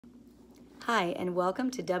Hi, and welcome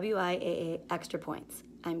to WIAA Extra Points.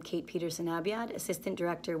 I'm Kate Peterson-Abiad, Assistant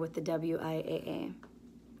Director with the WIAA.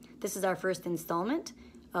 This is our first installment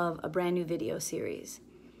of a brand new video series.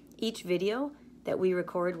 Each video that we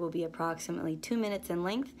record will be approximately 2 minutes in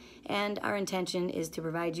length, and our intention is to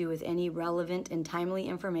provide you with any relevant and timely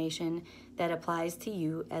information that applies to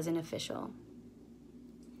you as an official.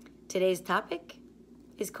 Today's topic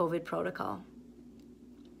is COVID protocol.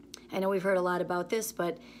 I know we've heard a lot about this,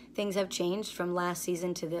 but things have changed from last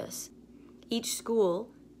season to this. Each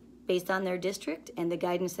school, based on their district and the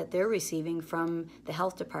guidance that they're receiving from the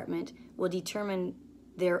health department, will determine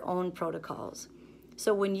their own protocols.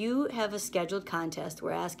 So when you have a scheduled contest,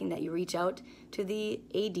 we're asking that you reach out to the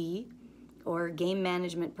AD or game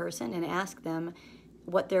management person and ask them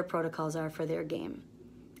what their protocols are for their game.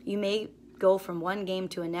 You may go from one game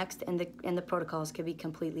to a next, and the protocols could be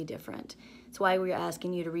completely different. That's why we're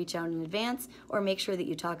asking you to reach out in advance or make sure that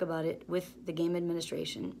you talk about it with the game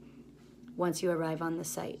administration once you arrive on the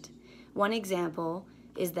site. One example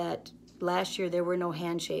is that last year there were no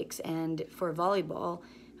handshakes, and for volleyball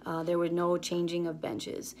there was no changing of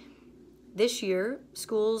benches. This year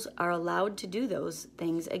schools are allowed to do those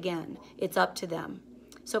things again. It's up to them.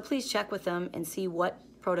 So please check with them and see what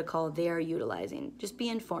protocol they are utilizing. Just be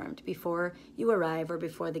informed before you arrive or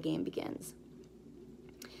before the game begins.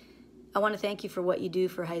 I want to thank you for what you do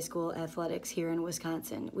for high school athletics here in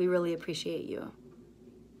Wisconsin. We really appreciate you.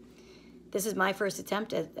 This is my first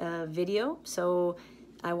attempt at a video, so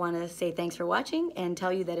I want to say thanks for watching and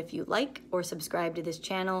tell you that if you like or subscribe to this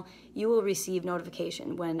channel, you will receive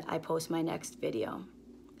notification when I post my next video.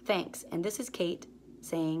 Thanks, and this is Kate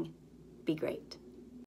saying, be great.